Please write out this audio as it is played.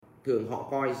thường họ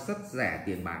coi rất rẻ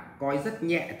tiền bạc, coi rất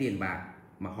nhẹ tiền bạc,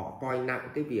 mà họ coi nặng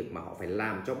cái việc mà họ phải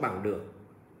làm cho bằng được.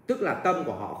 Tức là tâm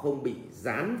của họ không bị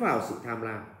dán vào sự tham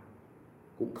lam,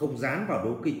 cũng không dán vào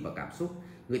đố kỵ và cảm xúc.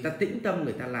 Người ta tĩnh tâm,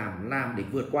 người ta làm để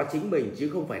vượt qua chính mình, chứ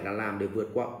không phải là làm để vượt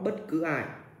qua bất cứ ai.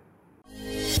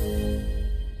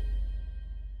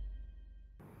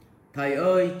 Thầy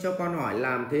ơi, cho con hỏi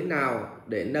làm thế nào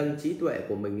để nâng trí tuệ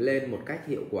của mình lên một cách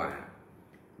hiệu quả?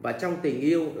 Và trong tình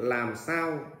yêu làm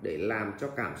sao để làm cho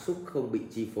cảm xúc không bị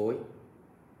chi phối?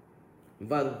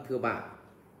 Vâng, thưa bạn,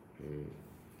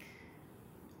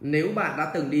 nếu bạn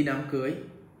đã từng đi đám cưới,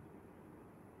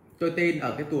 tôi tin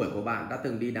ở cái tuổi của bạn đã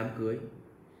từng đi đám cưới,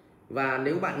 và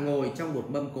nếu bạn ngồi trong một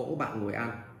mâm cỗ, bạn ngồi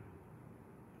ăn,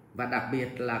 và đặc biệt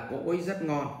là cỗ ấy rất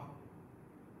ngon,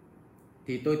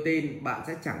 thì tôi tin bạn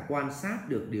sẽ chẳng quan sát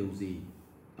được điều gì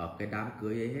ở cái đám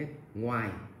cưới ấy hết, ngoài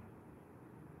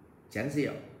chén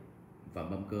rượu và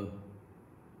mâm cơm.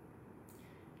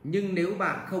 Nhưng nếu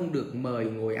bạn không được mời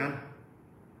ngồi ăn,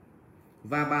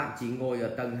 và bạn chỉ ngồi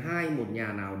ở tầng 2 một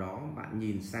nhà nào đó, bạn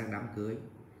nhìn sang đám cưới,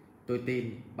 tôi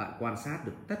tin bạn quan sát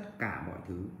được tất cả mọi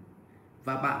thứ,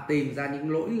 và bạn tìm ra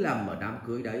những lỗi lầm ở đám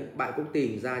cưới đấy. Bạn cũng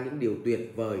tìm ra những điều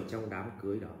tuyệt vời trong đám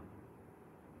cưới đó.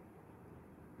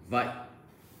 Vậy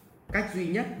cách duy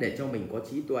nhất để cho mình có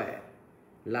trí tuệ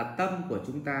là tâm của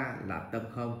chúng ta là tâm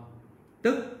không,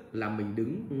 tức là mình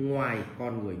đứng ngoài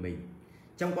con người mình.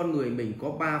 Trong con người mình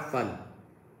có 3 phần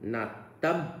là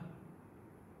tâm,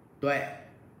 tuệ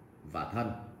và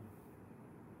thân.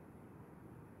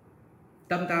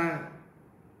 Tâm ta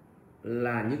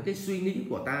là những cái suy nghĩ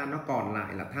của ta, nó còn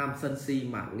lại là tham sân si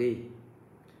mạn nghi.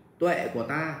 Tuệ của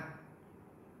ta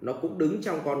nó cũng đứng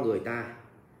trong con người ta,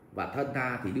 và thân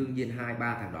ta thì đương nhiên 2-3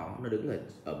 thằng đó nó đứng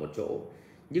ở một chỗ.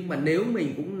 Nhưng mà nếu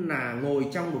mình cũng là ngồi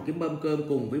trong một cái mâm cơm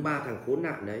cùng với 3 thằng khốn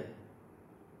nạn đấy,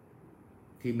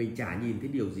 thì mình chả nhìn thấy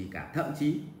điều gì cả. Thậm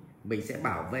chí mình sẽ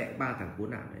bảo vệ 3 thằng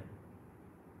khốn nạn đấy.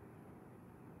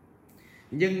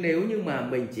 Nhưng nếu như mà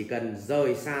mình chỉ cần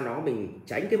rời xa nó, mình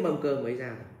tránh cái mâm cơm ấy ra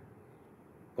thôi,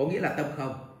 có nghĩa là tâm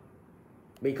không.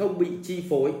 Mình không bị chi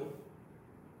phối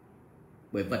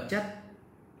bởi vật chất,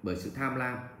 bởi sự tham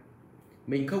lam.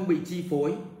 Mình không bị chi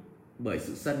phối bởi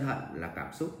sự sân hận là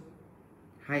cảm xúc,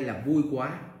 hay là vui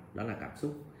quá, đó là cảm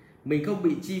xúc. Mình không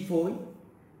bị chi phối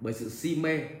bởi sự si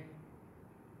mê,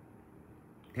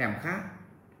 thèm khát.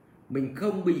 Mình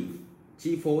không bị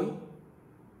chi phối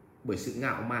bởi sự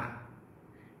ngạo mạn.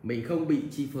 Mình không bị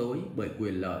chi phối bởi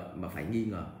quyền lợi mà phải nghi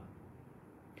ngờ.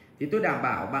 Thì tôi đảm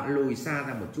bảo bạn lùi xa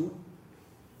ra một chút,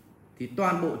 thì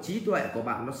toàn bộ trí tuệ của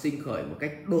bạn nó sinh khởi một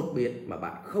cách đột biến mà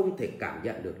bạn không thể cảm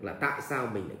nhận được là tại sao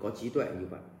mình lại có trí tuệ như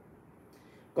vậy.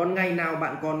 Còn ngày nào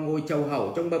bạn còn ngồi chầu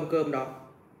hẩu trong mâm cơm đó,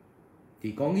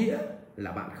 thì có nghĩa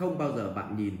là bạn không bao giờ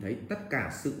bạn nhìn thấy tất cả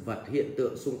sự vật hiện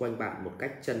tượng xung quanh bạn một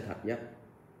cách chân thật nhất.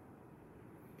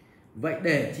 Vậy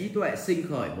để trí tuệ sinh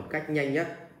khởi một cách nhanh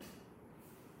nhất,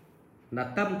 là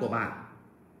tâm của bạn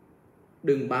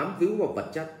đừng bám víu vào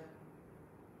vật chất.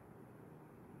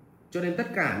 Cho nên tất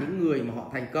cả những người mà họ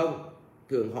thành công,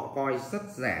 thường họ coi rất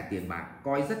rẻ tiền bạc,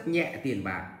 coi rất nhẹ tiền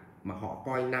bạc, mà họ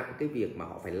coi nặng cái việc mà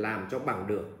họ phải làm cho bằng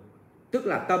được. Tức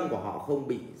là tâm của họ không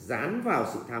bị dán vào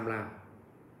sự tham lam,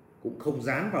 cũng không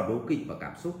dán vào đố kỵ và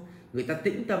cảm xúc. Người ta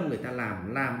tĩnh tâm, người ta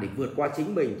làm để vượt qua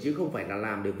chính mình, chứ không phải là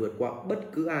làm để vượt qua bất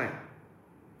cứ ai.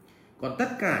 Còn tất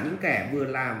cả những kẻ vừa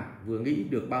làm vừa nghĩ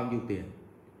được bao nhiêu tiền,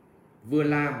 vừa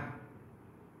làm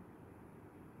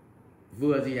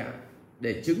vừa gì ạ,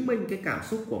 để chứng minh cái cảm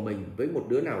xúc của mình với một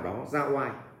đứa nào đó ra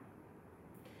oai,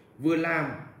 vừa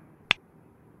làm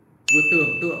vừa tưởng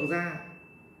tượng ra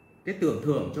cái tưởng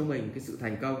thưởng cho mình cái sự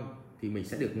thành công thì mình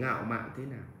sẽ được ngạo mạn thế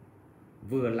nào,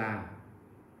 vừa làm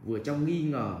vừa trong nghi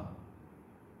ngờ,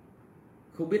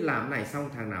 không biết làm này xong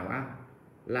thằng nào ăn,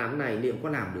 làm này liệu có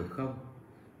làm được không.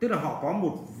 Tức là họ có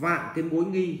một vạn cái mối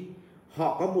nghi,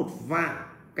 họ có một vạn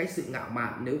cái sự ngạo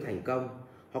mạn nếu thành công,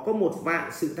 họ có một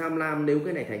vạn sự tham lam nếu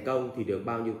cái này thành công thì được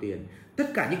bao nhiêu tiền. Tất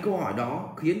cả những câu hỏi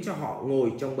đó khiến cho họ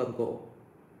ngồi trong mâm cỗ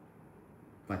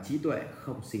và trí tuệ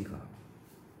không sinh khởi.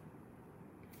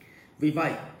 Vì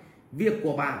vậy, việc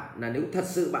của bạn là nếu thật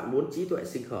sự bạn muốn trí tuệ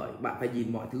sinh khởi, bạn phải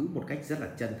nhìn mọi thứ một cách rất là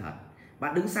chân thật.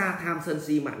 Bạn đứng xa tham sân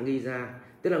si mạn nghi ra,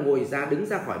 tức là ngồi ra, đứng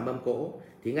ra khỏi mâm cỗ,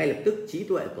 thì ngay lập tức trí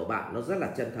tuệ của bạn nó rất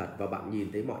là chân thật, và bạn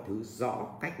nhìn thấy mọi thứ rõ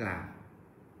cách làm,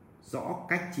 rõ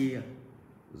cách chia,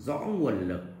 rõ nguồn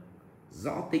lực,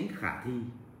 rõ tính khả thi,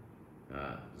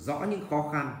 rõ những khó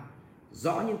khăn,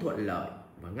 rõ những thuận lợi,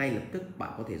 và ngay lập tức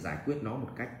bạn có thể giải quyết nó một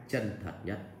cách chân thật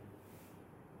nhất.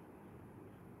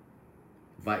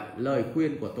 Vậy lời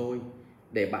khuyên của tôi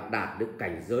để bạn đạt được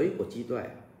cảnh giới của trí tuệ,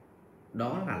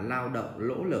 đó là lao động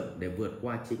nỗ lực để vượt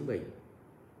qua chính mình,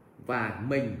 Và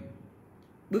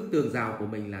bức tường rào của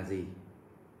mình là gì?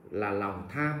 Là lòng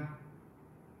tham,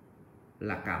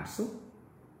 là cảm xúc,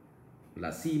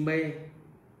 là si mê,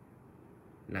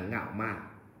 là ngạo mạn,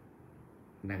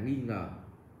 là nghi ngờ.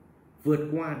 Vượt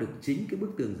qua được chính cái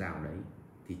bức tường rào đấy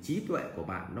thì trí tuệ của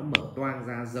bạn nó mở toang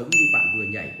ra, giống như bạn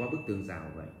vừa nhảy qua bức tường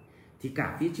rào vậy. Thì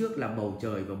cả phía trước là bầu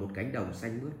trời và một cánh đồng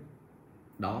xanh mướt.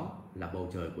 Đó là bầu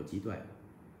trời của trí tuệ.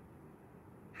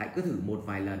 Hãy cứ thử một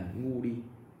vài lần ngu đi,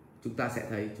 chúng ta sẽ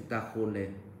thấy chúng ta khôn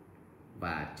lên.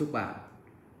 Và chúc bạn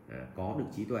có được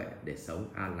trí tuệ để sống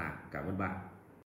an lạc. Cảm ơn bạn.